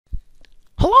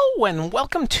Hello and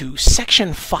welcome to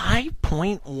section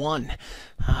 5.1.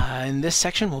 In this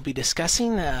section we'll be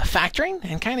discussing factoring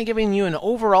and kind of giving you an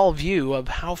overall view of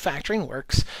how factoring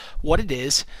works, what it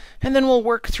is, and then we'll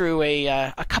work through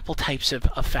a couple types of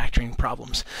factoring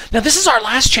problems. Now this is our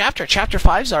last chapter. Chapter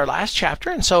 5 is our last chapter,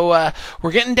 and so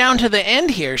we're getting down to the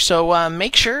end here. So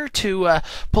make sure to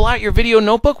pull out your video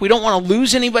notebook. We don't want to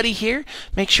lose anybody here.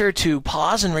 Make sure to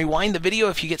pause and rewind the video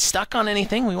if you get stuck on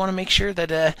anything. We want to make sure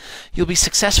that you'll be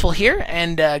successful here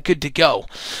and good to go.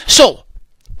 So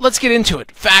let's get into it.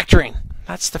 Factoring.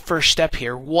 That's the first step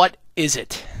here. What is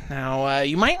it? Now,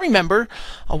 you might remember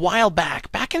a while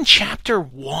back in chapter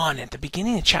 1, at the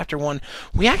beginning of chapter 1,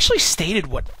 we actually stated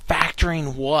what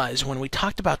factoring was when we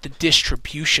talked about the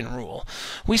distribution rule.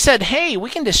 We said, hey, we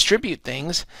can distribute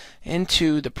things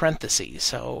into the parentheses.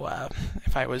 So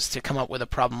if I was to come up with a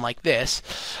problem like this,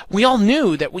 we all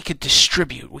knew that we could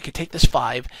distribute. We could take this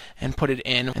 5 and put it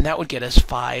in, and that would get us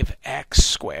 5x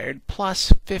squared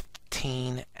plus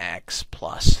 15x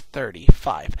plus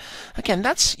 35. Again,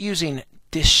 that's using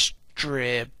distribution.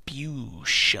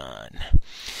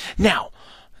 Now,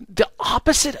 the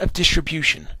opposite of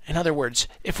distribution, in other words,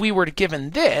 if we were given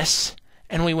this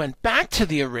and we went back to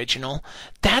the original,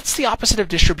 that's the opposite of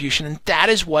distribution, and that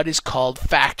is what is called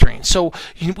factoring. So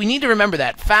we need to remember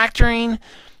that. Factoring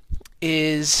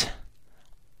is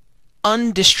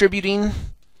undistributing.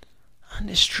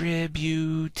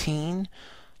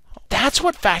 That's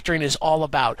what factoring is all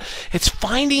about. It's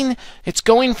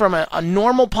going from a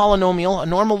normal polynomial, a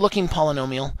normal looking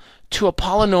polynomial, to a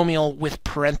polynomial with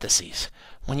parentheses.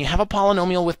 When you have a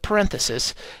polynomial with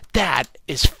parentheses, that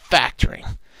is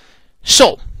factoring.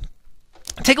 So,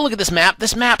 take a look at this map.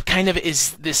 This map kind of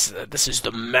is this is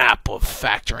the map of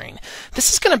factoring.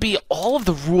 This is going to be all of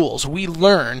the rules we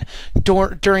learn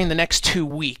during the next 2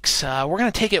 weeks. We're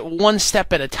going to take it one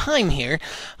step at a time here,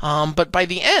 but by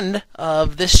the end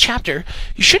of this chapter,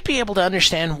 you should be able to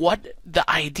understand what the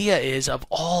idea is of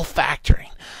all factoring.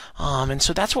 And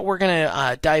so that's what we're going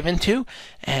to dive into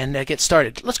and get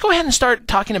started. Let's go ahead and start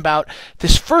talking about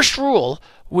this first rule,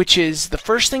 which is the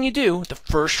first thing you do. The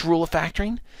first rule of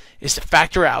factoring is to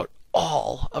factor out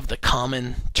all of the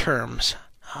common terms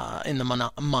in the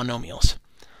monomials.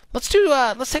 Let's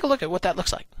take a look at what that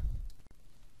looks like.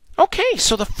 Okay,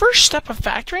 so the first step of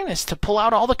factoring is to pull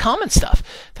out all the common stuff.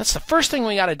 That's the first thing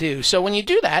we got to do. So when you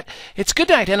do that, it's good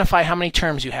to identify how many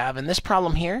terms you have. In this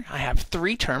problem here, I have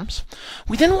 3 terms.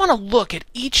 We then want to look at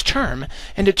each term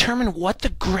and determine what the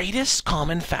greatest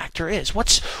common factor is.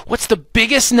 What's the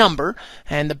biggest number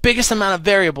and the biggest amount of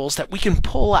variables that we can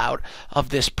pull out of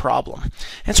this problem?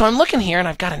 And so I'm looking here, and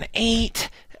I've got an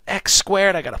 8x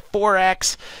squared, I got a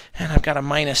 4x, and I've got a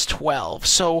minus 12.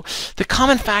 So the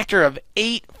common factor of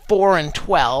 8, 4, and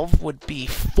 12 would be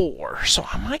 4. So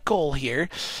my goal here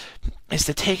is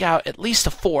to take out at least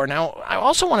a 4. Now, I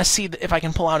also want to see if I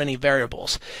can pull out any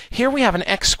variables. Here we have an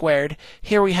x squared,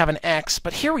 here we have an x,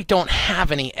 but here we don't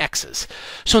have any x's.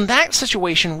 So in that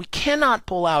situation, we cannot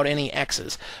pull out any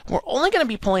x's. We're only going to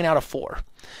be pulling out a 4.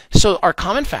 So our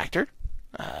common factor,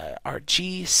 our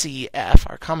GCF,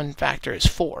 our common factor, is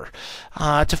 4.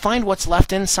 To find what's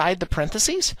left inside the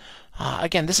parentheses,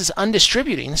 again, this is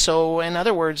undistributing, so in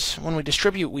other words, when we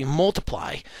distribute, we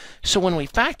multiply. So when we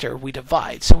factor, we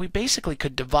divide. So we basically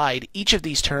could divide each of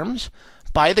these terms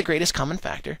by the greatest common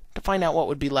factor to find out what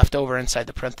would be left over inside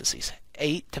the parentheses.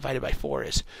 8 divided by 4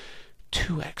 is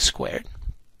 2x squared,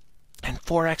 and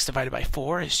 4x divided by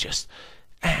 4 is just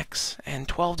x, and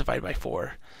 12 divided by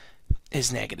 4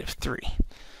 is negative 3.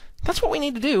 That's what we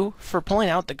need to do for pulling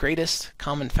out the greatest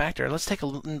common factor. Let's take a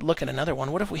look at another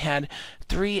one. What if we had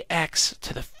 3x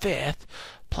to the 5th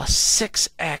plus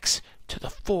 6x to the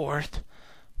 4th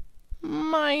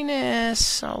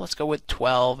minus, let's go with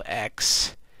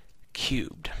 12x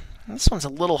cubed. This one's a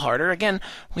little harder. Again,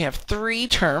 we have 3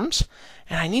 terms,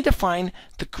 and I need to find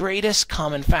the greatest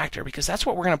common factor because that's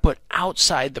what we're going to put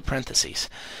outside the parentheses.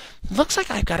 Looks like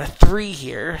I've got a 3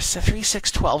 here, so 3,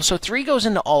 6, 12. So 3 goes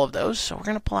into all of those, so we're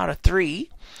going to pull out a 3.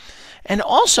 And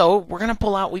also, we're going to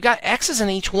pull out, we've got x's in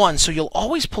each one, so you'll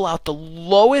always pull out the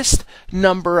lowest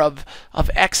number of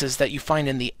x's that you find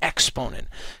in the exponent.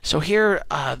 So here,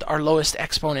 our lowest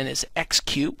exponent is x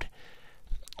cubed,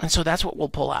 and so that's what we'll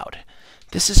pull out.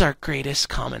 This is our greatest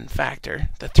common factor,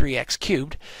 the 3x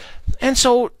cubed. And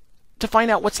so to find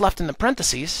out what's left in the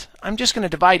parentheses, I'm just going to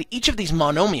divide each of these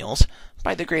monomials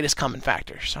by the greatest common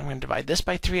factor. So I'm going to divide this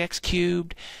by 3x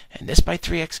cubed, and this by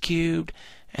 3x cubed,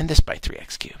 and this by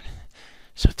 3x cubed.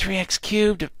 So 3x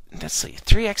cubed, let's see,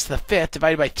 3x to the 5th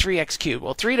divided by 3x cubed.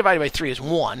 Well, 3 divided by 3 is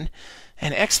 1,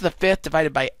 and x to the 5th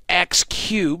divided by x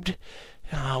cubed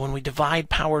When we divide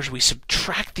powers, we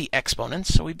subtract the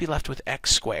exponents, so we'd be left with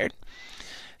x squared.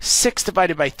 6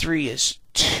 divided by 3 is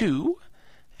 2,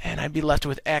 and I'd be left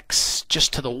with x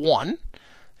just to the 1.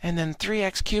 And then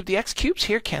 3x cubed, the x cubes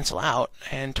here cancel out,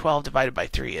 and 12 divided by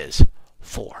 3 is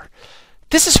 4.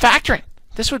 This is factoring.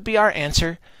 This would be our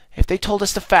answer. If they told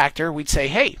us to factor, we'd say,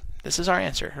 hey, this is our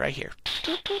answer right here.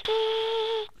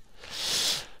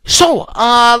 So,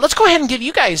 let's go ahead and give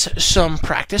you guys some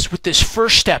practice with this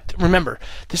first step. Remember,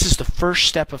 this is the first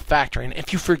step of factoring.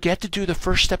 If you forget to do the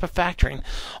first step of factoring,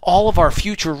 all of our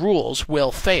future rules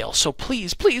will fail. So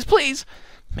please, please, please,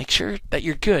 make sure that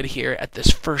you're good here at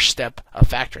this first step of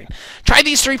factoring. Try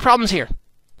these 3 problems here.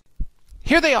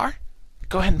 Here they are.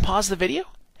 Go ahead and pause the video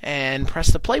and press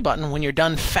the play button when you're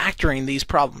done factoring these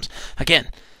problems. Again,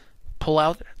 pull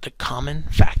out the common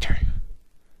factor.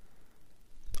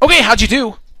 Okay, how'd you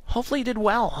do? Hopefully you did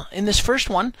well. In this first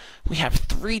one, we have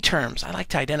 3 terms. I like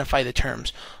to identify the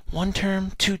terms. 1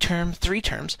 term, 2 terms, 3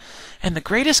 terms. And the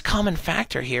greatest common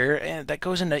factor here that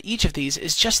goes into each of these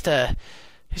is just a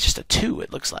 2,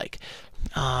 it looks like.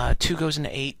 2 goes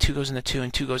into 8, 2 goes into 2,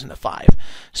 and 2 goes into 5.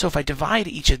 So if I divide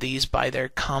each of these by their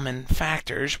common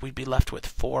factors, we'd be left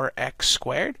with 4x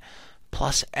squared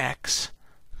plus x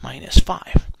minus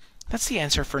 5. That's the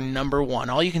answer for number 1.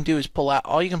 All you can do is pull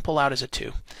out is a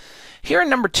 2. Here in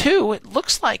number 2, it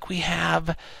looks like we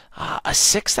have a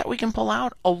 6 that we can pull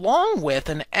out along with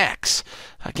an x.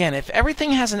 Again, if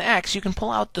everything has an x, you can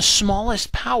pull out the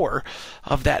smallest power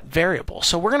of that variable.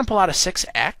 So we're going to pull out a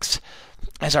 6x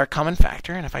as our common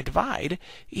factor, and if I divide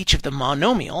each of the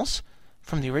monomials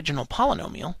from the original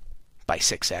polynomial by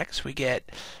 6x, we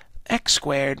get x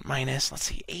squared minus,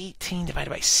 18 divided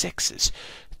by 6 is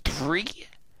 3,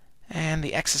 and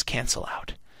the x's cancel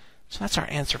out. So that's our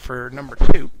answer for number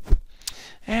 2.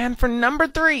 And for number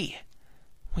 3,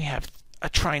 we have a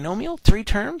trinomial, 3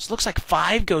 terms. Looks like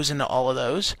 5 goes into all of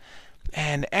those.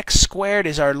 And x squared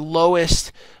is our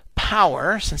lowest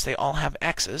power, since they all have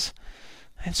x's.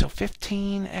 And so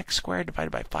 15x squared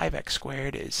divided by 5x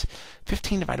squared is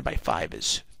 15 divided by 5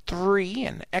 is 3.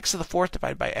 And x to the 4th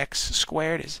divided by x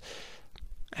squared is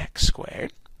x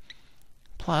squared.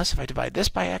 Plus, if I divide this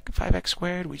by 5x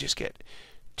squared, we just get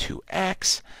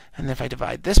 2x, and if I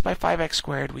divide this by 5x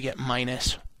squared, we get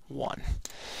minus 1.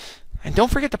 And don't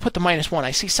forget to put the minus 1.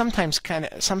 I see sometimes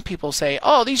some people say,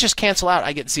 oh, these just cancel out,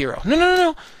 I get 0.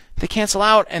 No. They cancel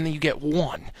out, and then you get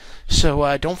 1.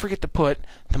 So don't forget to put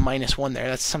the minus 1 there.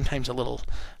 That's sometimes a little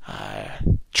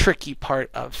tricky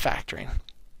part of factoring.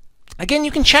 Again,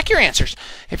 you can check your answers.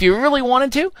 If you really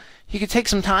wanted to, you could take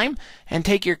some time and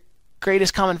take your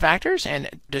greatest common factors and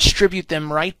distribute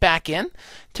them right back in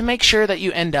to make sure that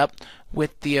you end up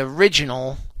with the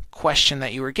original question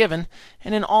that you were given,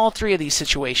 and in all 3 of these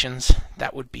situations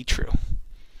that would be true.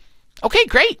 Okay,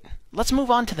 great. Let's move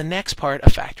on to the next part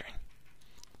of factoring.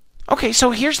 Okay,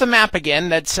 so here's the map again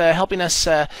that's helping us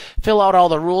fill out all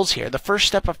the rules here. The first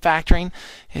step of factoring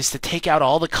is to take out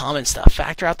all the common stuff,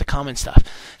 factor out the common stuff.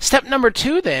 Step number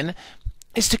 2 then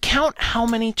is to count how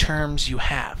many terms you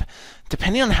have.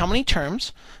 Depending on how many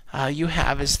terms you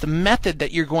have is the method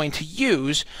that you're going to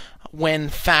use when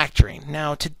factoring.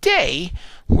 Now today,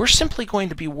 we're simply going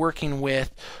to be working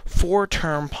with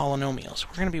 4-term polynomials.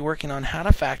 We're going to be working on how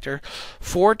to factor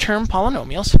 4-term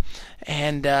polynomials,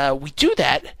 and we do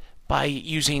that by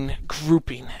using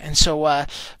grouping. And so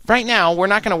right now, we're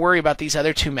not going to worry about these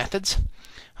other 2 methods.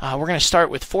 We're going to start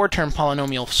with 4-term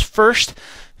polynomials first.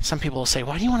 Some people will say,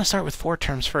 why do you want to start with 4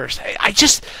 terms first?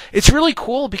 It's really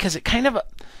cool because it kind of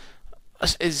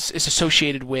is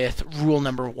associated with rule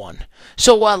number 1.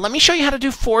 So let me show you how to do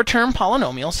 4-term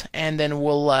polynomials, and then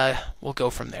we'll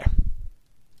go from there.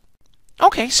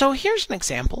 Okay, so here's an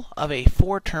example of a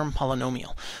 4-term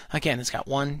polynomial. Again, it's got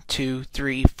 1, 2,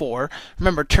 3, 4.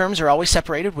 Remember, terms are always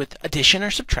separated with addition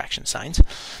or subtraction signs.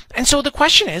 And so the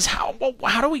question is, how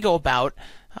do we go about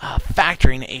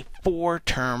factoring a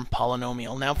 4-term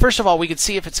polynomial? Now, first of all, we could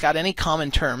see if it's got any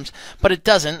common terms, but it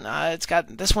doesn't.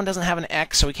 This one doesn't have an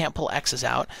x, so we can't pull x's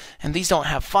out, and these don't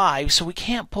have 5, so we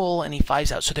can't pull any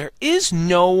 5's out. So there is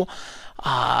no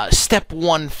step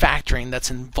 1 factoring that's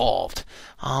involved.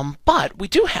 But we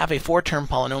do have a 4-term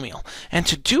polynomial, and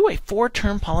to do a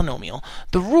 4-term polynomial,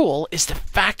 the rule is to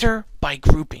factor by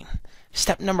grouping.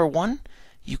 Step number 1,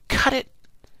 you cut it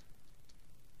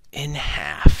in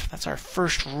half. That's our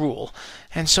first rule.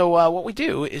 And so what we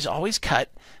do is always cut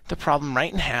the problem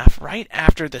right in half, right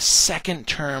after the 2nd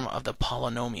term of the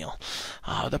polynomial.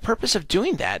 The purpose of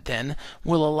doing that then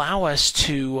will allow us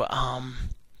to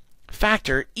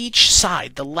factor each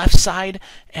side, the left side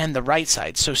and the right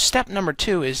side. So step number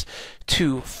 2 is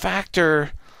to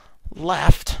factor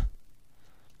left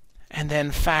and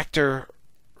then factor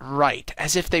right,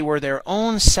 as if they were their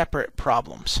own separate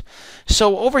problems.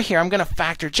 So over here, I'm going to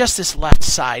factor just this left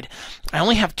side. I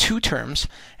only have two terms,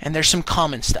 and there's some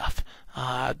common stuff.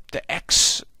 The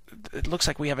x, it looks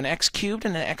like we have an x cubed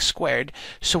and an x squared,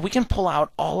 so we can pull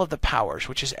out all of the powers,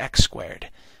 which is x squared.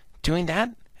 Doing that,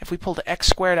 if we pull the x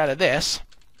squared out of this,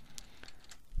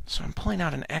 so I'm pulling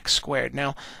out an x squared.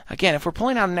 Now, again, if we're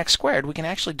pulling out an x squared, we can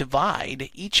actually divide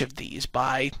each of these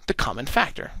by the common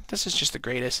factor. This is just the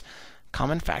greatest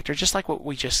common factor, just like what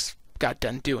we just got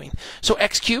done doing. So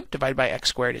x cubed divided by x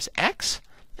squared is x,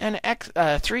 and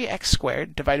 3x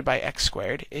squared divided by x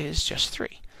squared is just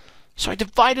 3. So I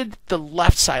divided the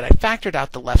left side. I factored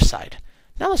out the left side.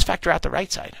 Now let's factor out the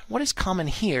right side. What is common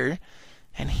here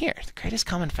and here? The greatest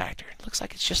common factor. It looks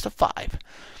like it's just a 5.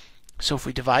 So if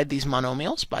we divide these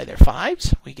monomials by their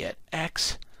 5s, we get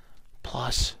x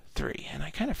plus 3. And I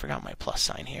kind of forgot my plus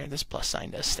sign here. This plus sign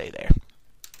does stay there.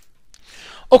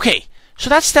 Okay, so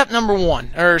that's step number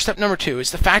 1, or step number 2,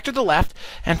 is to factor the left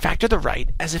and factor the right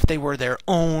as if they were their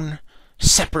own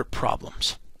separate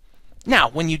problems. Now,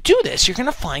 when you do this, you're going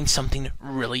to find something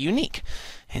really unique.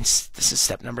 And this is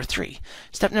step number 3.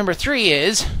 Step number 3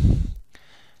 is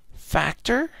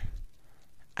factor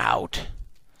out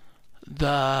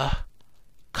the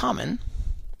common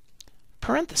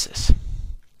parenthesis.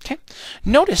 Okay.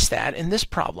 Notice that in this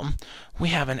problem, we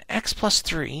have an x plus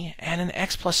 3 and an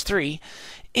x plus 3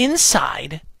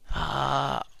 inside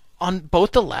on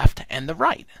both the left and the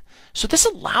right. So this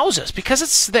allows us, because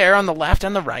it's there on the left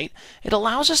and the right, it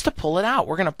allows us to pull it out.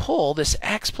 We're going to pull this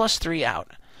x plus 3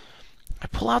 out. I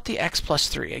pull out the x plus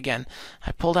 3. Again,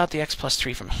 I pulled out the x plus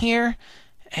 3 from here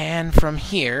and from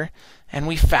here, and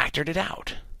we factored it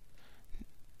out.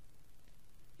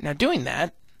 Now doing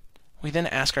that, we then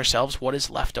ask ourselves, what is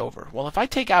left over? Well, if I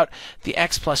take out the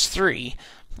x plus 3,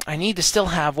 I need to still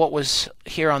have what was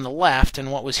here on the left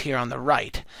and what was here on the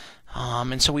right.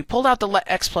 And so we pulled out the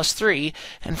x plus 3,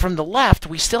 and from the left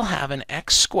we still have an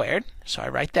x squared, so I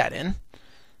write that in.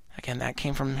 Again, that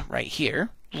came from right here.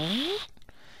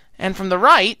 And from the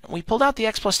right, we pulled out the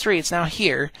x plus 3, it's now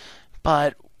here,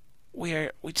 but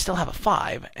we'd still have a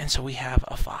 5, and so we have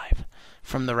a 5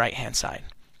 from the right-hand side.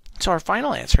 So our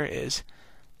final answer is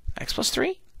x plus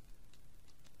 3,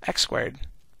 x squared,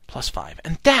 plus 5.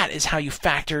 And that is how you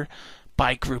factor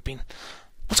by grouping.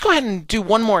 Let's go ahead and do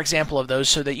one more example of those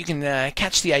so that you can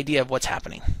catch the idea of what's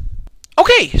happening.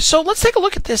 Okay, so let's take a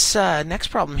look at this next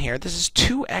problem here. This is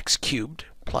 2x cubed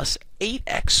plus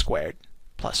 8x squared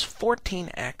plus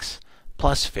 14x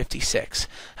plus 56.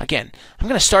 Again, I'm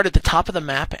going to start at the top of the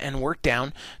map and work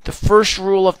down. The first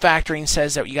rule of factoring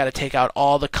says that you got to take out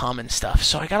all the common stuff.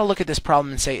 So I got to look at this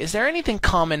problem and say, is there anything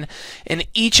common in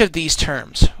each of these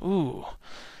terms? Ooh.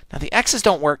 Now the x's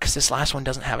don't work because this last one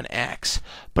doesn't have an x,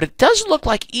 but it does look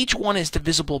like each one is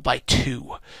divisible by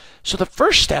 2. So the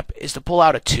first step is to pull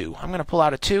out a 2. I'm going to pull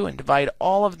out a 2 and divide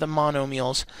all of the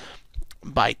monomials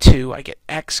by 2. I get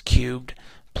x cubed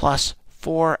plus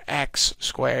 4x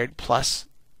squared plus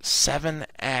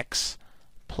 7x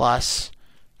plus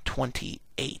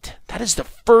 28. That is the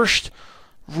first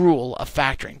rule of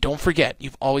factoring. Don't forget,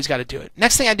 you've always got to do it.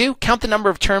 Next thing I do, count the number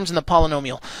of terms in the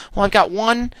polynomial. Well, I've got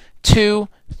 1, 2,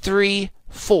 3,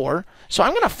 4. So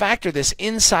I'm going to factor this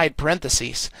inside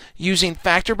parentheses using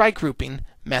factor by grouping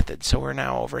method. So we're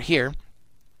now over here,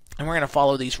 and we're going to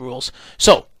follow these rules.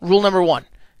 So rule number 1,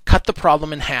 cut the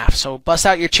problem in half. So bust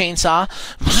out your chainsaw.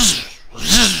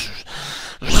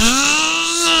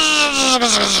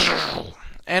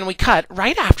 And we cut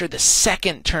right after the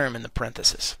second term in the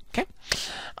parentheses. Okay.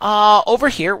 Over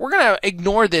here, we're going to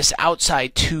ignore this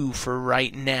outside 2 for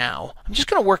right now. I'm just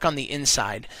going to work on the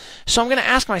inside. So I'm going to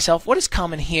ask myself, what is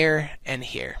common here and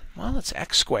here? Well, it's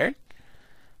x squared.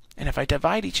 And if I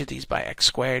divide each of these by x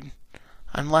squared,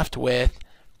 I'm left with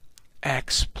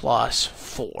x plus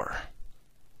 4.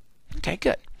 Okay,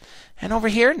 good. And over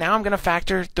here, now I'm going to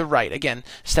factor the right. Again,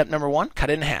 step number 1, cut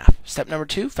it in half. Step number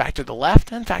 2, factor the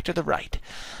left and factor the right.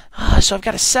 So I've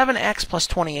got a 7x plus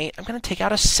 28. I'm going to take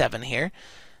out a 7 here.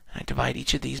 I divide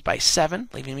each of these by 7,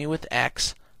 leaving me with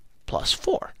x plus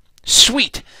 4.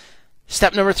 Sweet!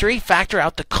 Step number 3, factor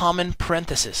out the common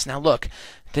parenthesis. Now look,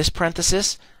 this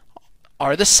parenthesis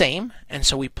are the same, and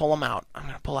so we pull them out. I'm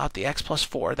going to pull out the x plus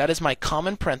 4. That is my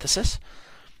common parenthesis.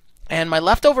 And my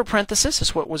leftover parenthesis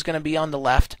is what was going to be on the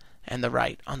left and the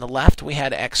right. On the left, we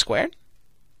had x squared,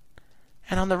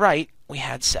 and on the right, we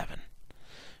had 7.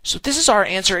 So this is our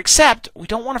answer, except we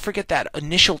don't want to forget that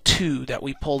initial 2 that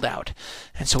we pulled out.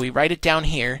 And so we write it down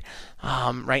here,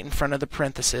 right in front of the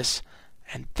parenthesis,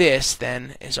 and this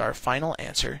then is our final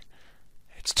answer.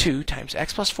 It's 2 times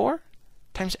x plus 4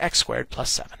 times x squared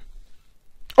plus 7.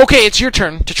 Okay, it's your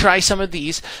turn to try some of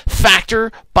these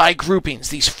factor by groupings,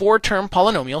 these 4-term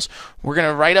polynomials. We're going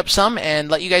to write up some and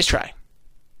let you guys try.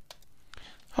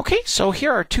 Okay, so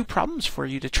here are 2 problems for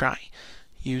you to try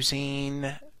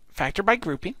using factor by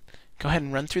grouping. Go ahead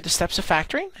and run through the steps of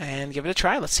factoring and give it a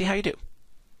try. Let's see how you do.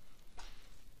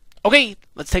 Okay,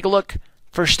 let's take a look.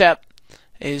 First step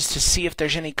is to see if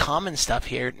there's any common stuff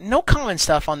here. No common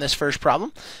stuff on this first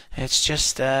problem. It's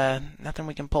just nothing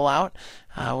we can pull out.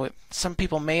 Some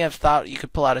people may have thought you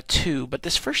could pull out a 2, but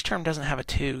this first term doesn't have a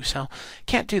 2, so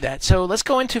can't do that. So let's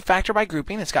go into factor by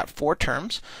grouping. It's got 4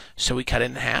 terms, so we cut it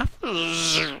in half.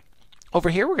 Over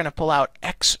here, we're going to pull out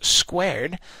x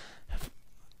squared.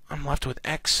 I'm left with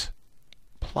x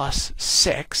plus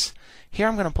 6. Here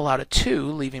I'm going to pull out a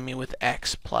 2, leaving me with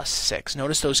x plus 6.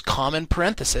 Notice those common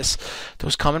parentheses.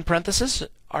 Those common parentheses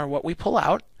are what we pull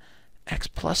out, x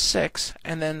plus 6,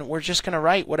 and then we're just going to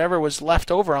write whatever was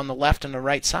left over on the left and the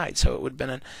right side. So it would have been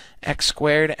an x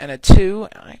squared and a 2.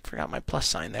 I forgot my plus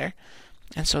sign there.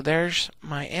 And so there's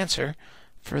my answer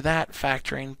for that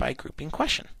factoring by grouping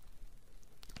question.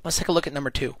 Let's take a look at number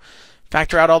 2.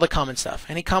 Factor out all the common stuff.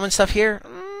 Any common stuff here?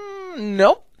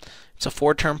 Nope. It's a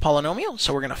 4-term polynomial,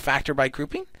 so we're going to factor by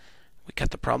grouping. We cut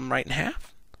the problem right in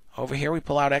half. Over here we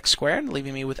pull out x squared,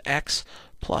 leaving me with x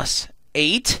plus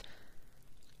 8.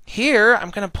 Here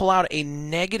I'm going to pull out a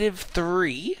negative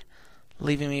 3,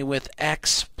 leaving me with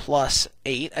x plus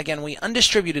 8. Again, we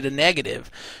undistributed a negative,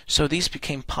 so these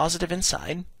became positive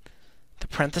inside. The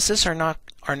parentheses are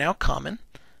now common,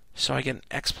 so I get an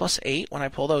x plus 8 when I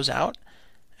pull those out,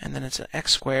 and then it's an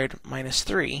x squared minus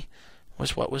 3.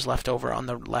 Was what was left over on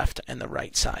the left and the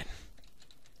right side.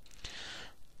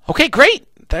 Okay, great.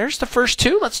 There's the first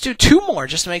 2. Let's do 2 more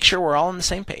just to make sure we're all on the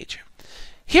same page.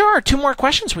 Here are 2 more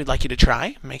questions we'd like you to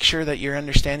try. Make sure that you're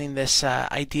understanding this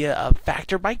idea of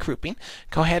factor by grouping.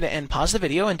 Go ahead and pause the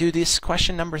video and do this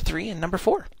question number 3 and number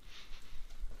 4.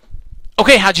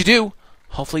 Okay, how'd you do?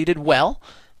 Hopefully you did well.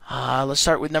 Let's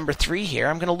start with number 3 here.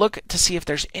 I'm going to look to see if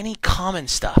there's any common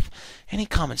stuff. Any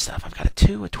common stuff. I've got a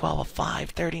 2, a 12, a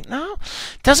 5, 30. No,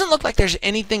 doesn't look like there's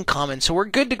anything common. So we're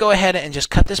good to go ahead and just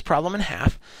cut this problem in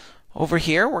half. Over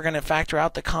here, we're going to factor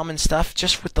out the common stuff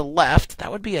just with the left.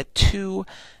 That would be a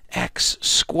 2x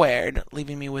squared,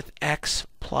 leaving me with x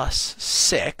plus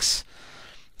 6.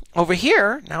 Over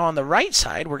here, now on the right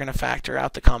side, we're going to factor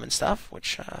out the common stuff,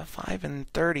 which 5 and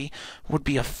 30 would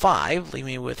be a 5, leaving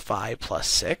me with 5 plus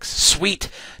 6. Sweet!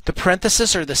 The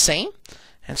parentheses are the same,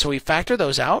 and so we factor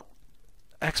those out,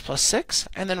 x plus 6,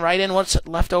 and then write in what's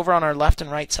left over on our left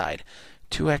and right side,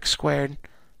 2x squared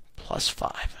plus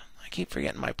 5. I keep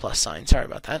forgetting my plus sign. Sorry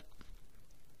about that.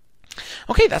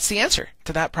 Okay, that's the answer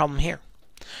to that problem here.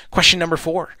 Question number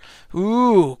 4.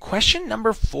 Ooh, question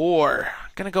number 4.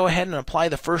 I'm going to go ahead and apply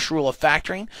the first rule of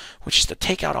factoring, which is to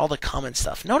take out all the common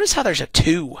stuff. Notice how there's a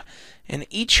 2 in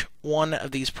each one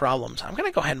of these problems. I'm going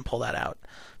to go ahead and pull that out.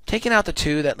 Taking out the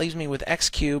 2, that leaves me with x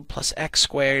cubed plus x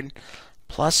squared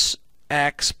plus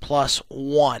x plus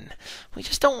 1. We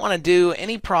just don't want to do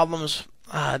any problems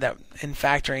that in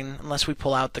factoring unless we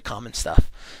pull out the common stuff.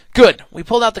 Good. We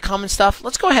pulled out the common stuff.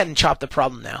 Let's go ahead and chop the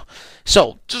problem now.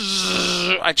 So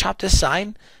I chop this side,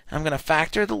 and I'm going to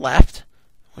factor the left,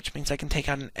 which means I can take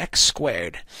out an x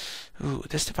squared. Ooh,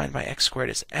 this divided by x squared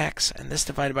is x, and this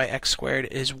divided by x squared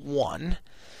is 1.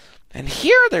 And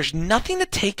here there's nothing to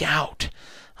take out,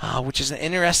 which is an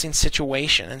interesting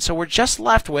situation. And so we're just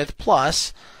left with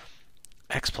plus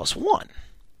x plus 1.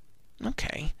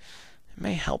 Okay. It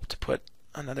may help to put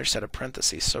another set of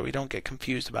parentheses so we don't get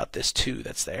confused about this 2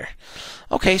 that's there.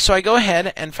 Okay, so I go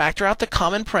ahead and factor out the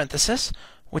common parenthesis,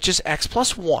 which is x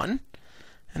plus 1,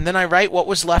 and then I write what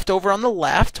was left over on the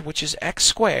left, which is x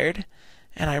squared,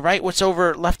 and I write what's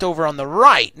left over on the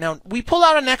right. Now, we pull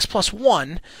out an x plus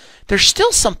 1. There's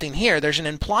still something here. There's an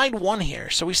implied 1 here,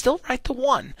 so we still write the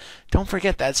 1. Don't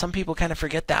forget that. Some people kind of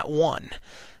forget that 1.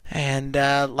 And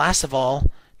last of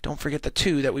all, don't forget the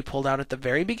 2 that we pulled out at the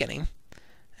very beginning.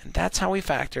 And that's how we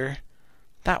factor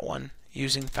that one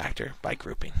using factor by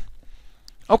grouping.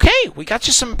 Okay, we got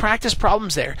you some practice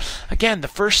problems there. Again, the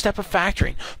first step of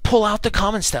factoring, pull out the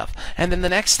common stuff. And then the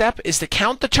next step is to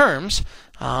count the terms.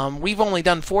 We've only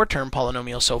done 4-term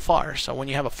polynomials so far. So when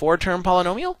you have a 4-term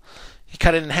polynomial, you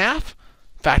cut it in half,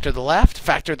 factor the left,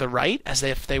 factor the right as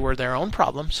if they were their own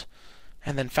problems,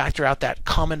 and then factor out that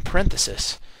common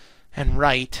parenthesis and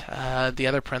write the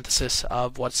other parenthesis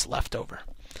of what's left over.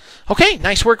 Okay,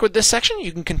 nice work with this section.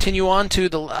 You can continue on to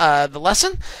the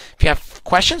lesson. If you have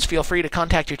questions, feel free to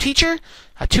contact your teacher,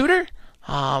 a tutor.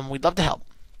 We'd love to help.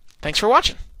 Thanks for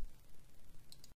watching.